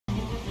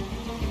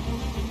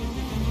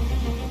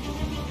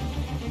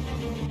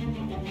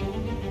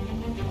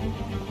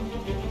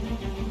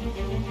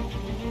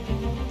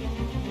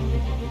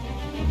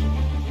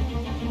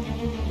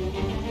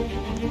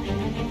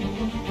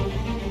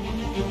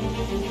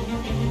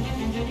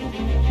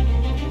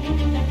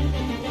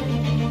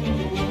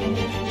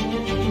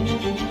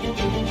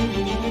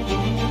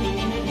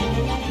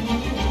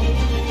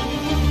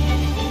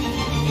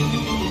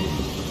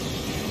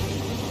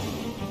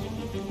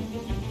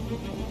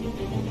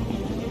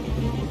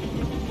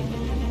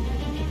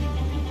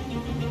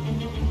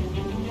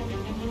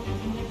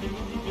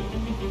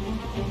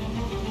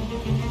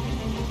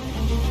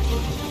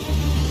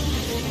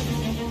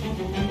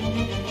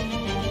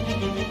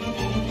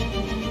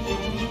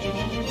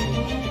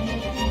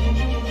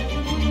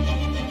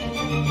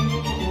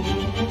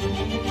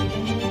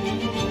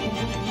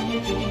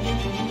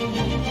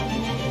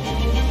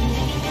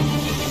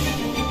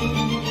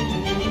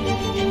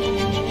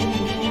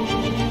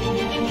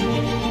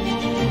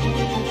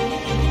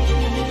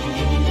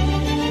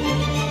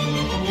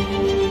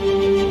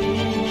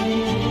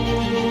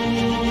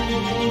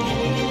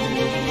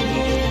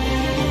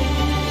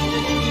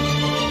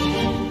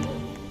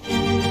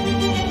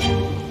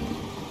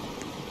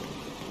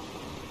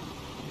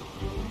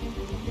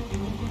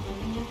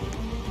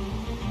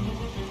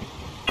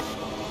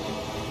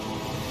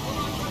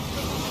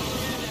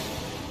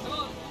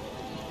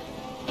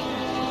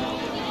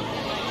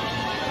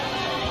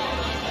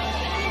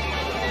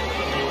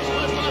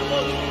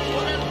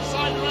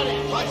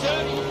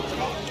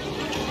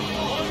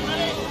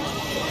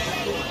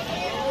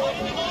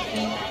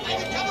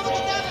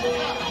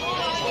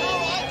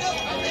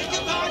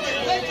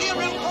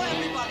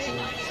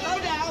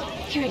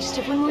Here, I just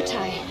have one more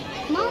tie.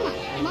 Mama,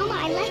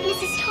 I left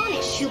Mrs.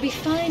 Thomas. She'll be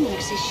fine,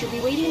 Lucy. She'll be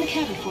waiting in the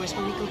cabin for us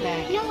when we go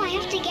back. No, I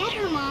have to get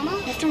her,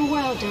 Mama. After a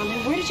while,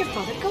 darling, where did your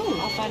father go?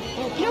 I'll find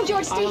out. No,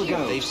 George, stay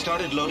here. They've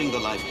started loading the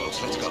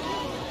lifeboats. Let's go.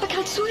 I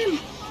can't swim.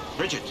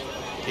 Bridget,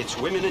 it's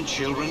women and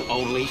children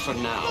only for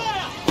now.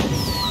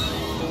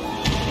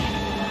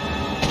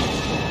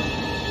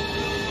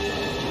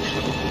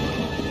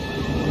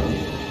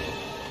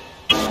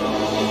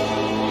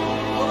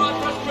 All right,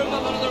 first group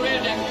up onto the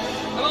rear deck.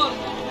 Come on.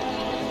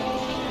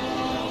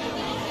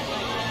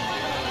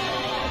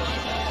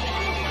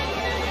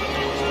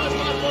 First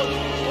lifeboat,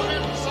 one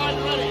end side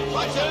ready.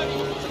 Right, sir.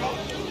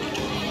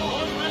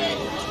 All ready.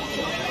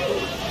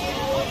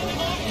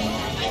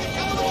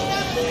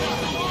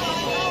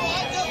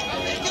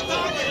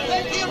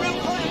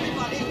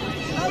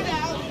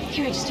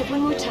 Here, I just have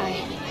one more tie.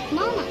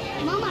 Mama,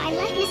 I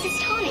left Mrs.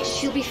 Thomas.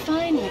 She'll be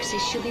fine, Lucy.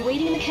 She'll be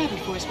waiting in the cabin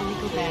for us when we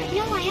go back.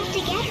 No, I have to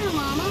get her,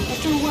 Mama.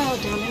 After a while,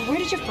 darling, where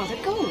did your father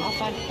go? I'll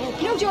find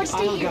out. No, George,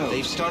 stay here.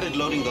 They've started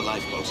loading the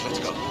lifeboats. Let's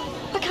go.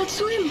 I can't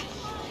swim.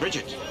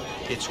 Bridget,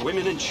 it's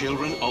women and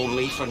children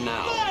only for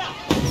now.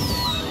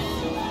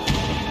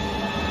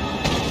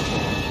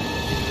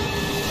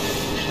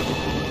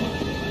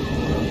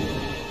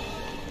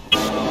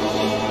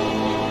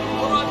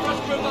 All right,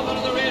 first group up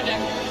onto the rear deck.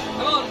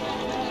 Come on.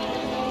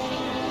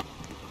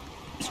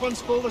 This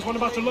one's full, there's one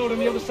about to load on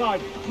the other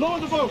side. Lower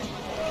the boat!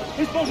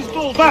 This boat is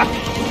full, back!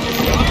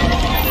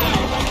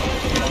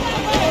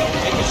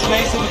 Take the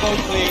space in the boat,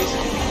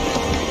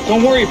 please.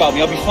 Don't worry about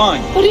me, I'll be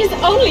fine. But he's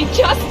only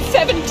just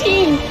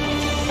 17.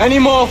 Any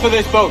more for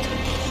this boat?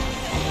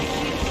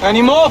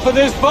 Any more for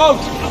this boat?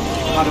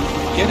 Madam,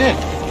 get in.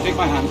 Take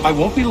my hand. I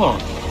won't be long.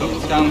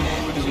 Look down.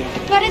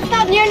 But it's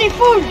not nearly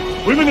full.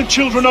 Women and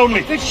children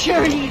only! But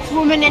surely it's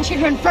women and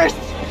children first.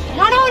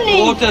 Not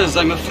only... Waters,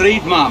 I'm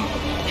afraid, ma'am.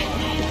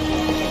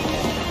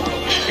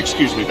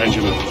 Excuse me,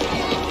 Benjamin.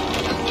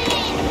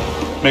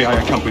 May I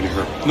accompany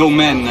her? No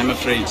men, I'm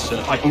afraid,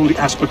 sir. I only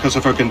ask because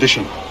of her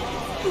condition.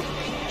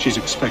 She's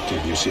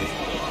expected, you see.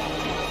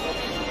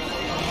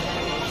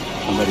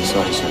 I'm very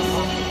sorry, sir.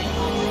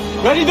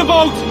 Ready the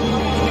boat!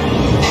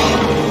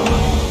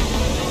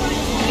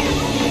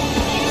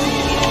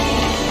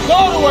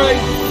 Load away!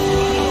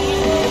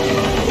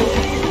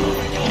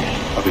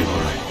 I'll be all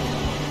right.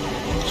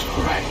 It's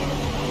all right.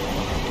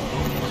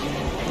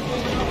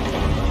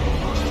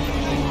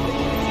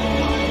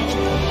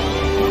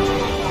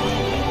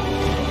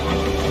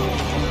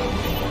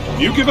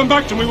 You give them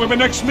back to me when we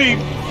next meet.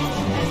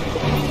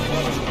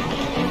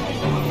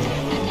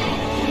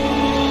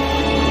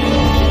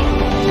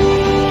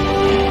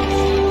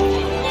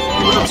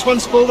 This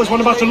one's full, there's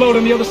one about to load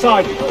on the other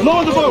side.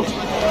 Lower the boat!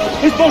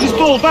 This boat is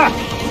full, back!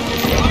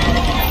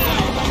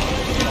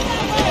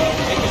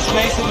 Take the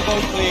space in the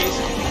boat, please.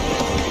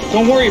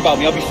 Don't worry about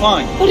me, I'll be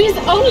fine. But he's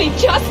only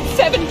just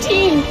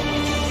 17.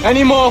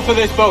 Any more for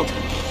this boat?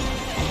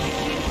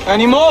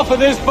 Any more for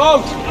this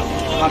boat?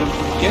 Madam,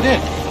 get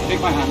in.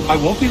 Take my hand. I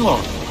won't be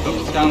long.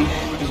 Look down.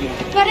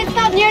 But it's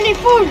not nearly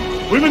full.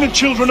 Women and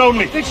children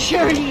only! But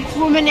surely it's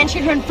women and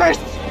children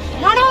first.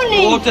 Not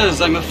only... Waters,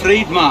 I'm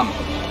afraid, ma'am.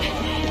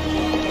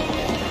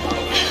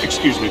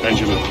 Excuse me,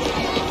 Benjamin.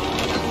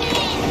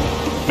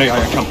 May I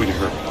accompany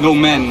her? No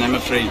men, I'm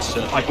afraid,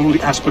 sir. I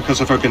only ask because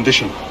of her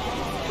condition.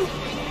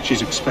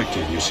 She's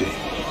expected, you see.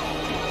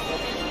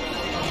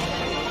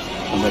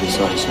 I'm very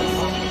sorry, sir.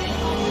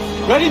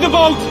 Ready the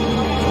boat!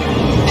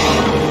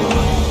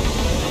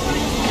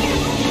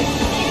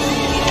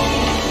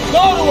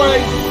 Load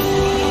away!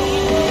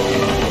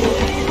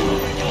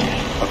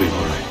 I'll be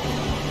all right.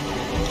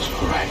 It's all right.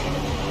 all right.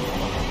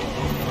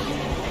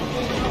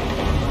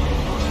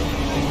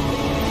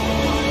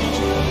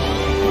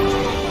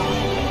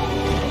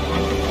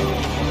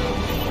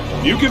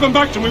 You give them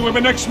back to me when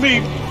we next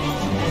meet.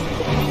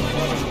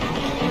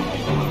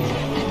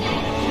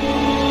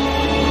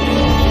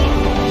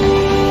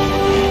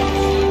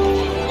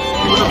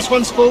 This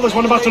one's full, there's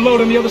one about to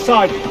load on the other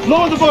side.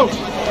 Lower the boat!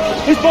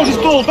 This boat is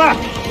full, back!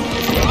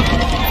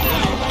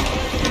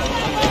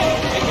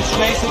 Take a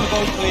space in the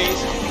boat,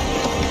 please.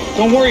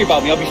 Don't worry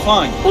about me, I'll be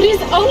fine. But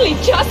he's only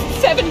just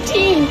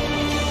 17.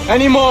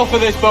 Any more for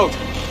this boat?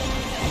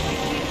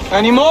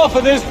 Any more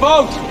for this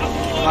boat?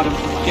 Madam,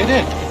 get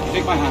in.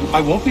 Take my hand.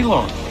 I won't be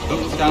long.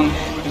 Look down.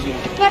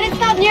 But it's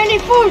not nearly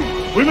full.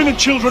 Women and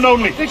children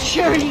only. But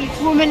surely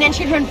it's women and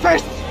children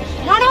first.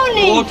 Not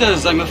only...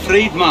 Waters, I'm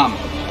afraid, ma'am.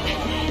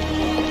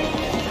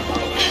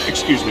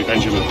 Excuse me,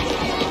 Benjamin.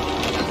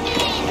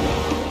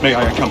 May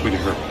I accompany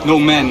her? No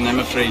men, I'm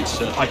afraid,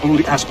 sir. I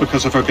only ask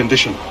because of her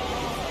condition.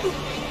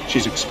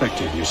 She's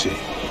expecting, you see.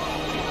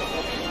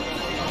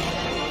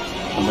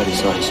 I'm very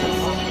sorry, sir.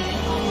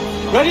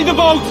 Ready the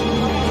boat!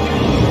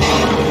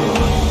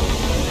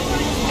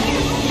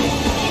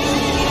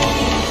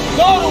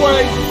 Load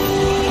away!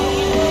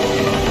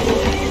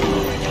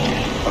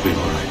 I'll be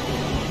all right.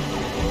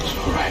 It's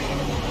all right.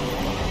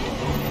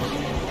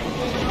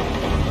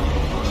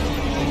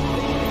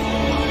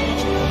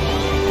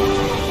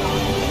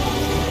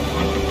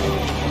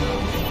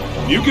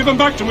 You give them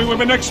back to me when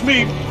we next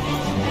meet.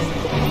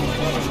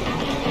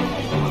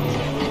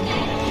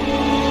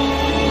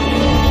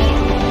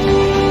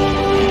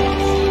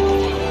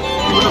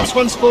 This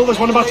one's full, there's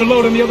one about to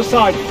load on the other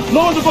side.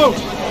 Lower the boat!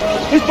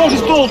 This boat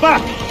is full,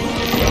 back!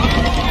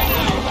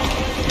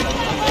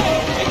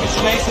 Take a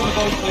space in the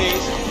boat,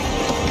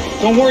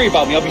 please. Don't worry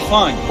about me, I'll be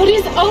fine. But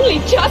he's only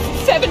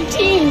just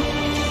 17.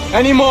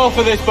 Any more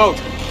for this boat?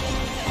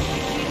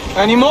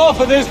 Any more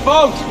for this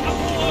boat?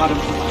 Madam,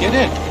 get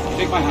in.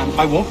 Take my hand.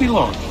 I won't be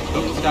long.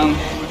 Look down.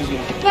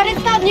 But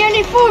it's not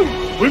nearly full.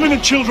 Women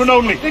and children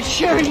only. But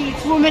surely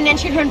it's women and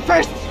children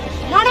first.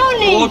 Not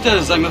only...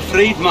 Waters, I'm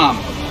afraid, ma'am.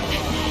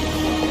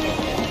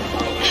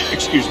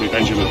 Excuse me,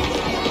 Benjamin.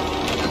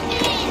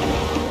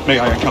 May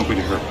I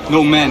accompany her?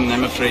 No men,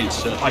 I'm afraid,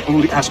 sir. I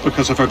only ask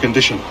because of her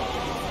condition.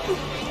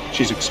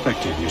 She's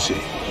expecting, you see.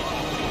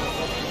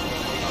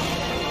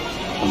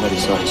 I'm very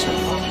sorry, sir.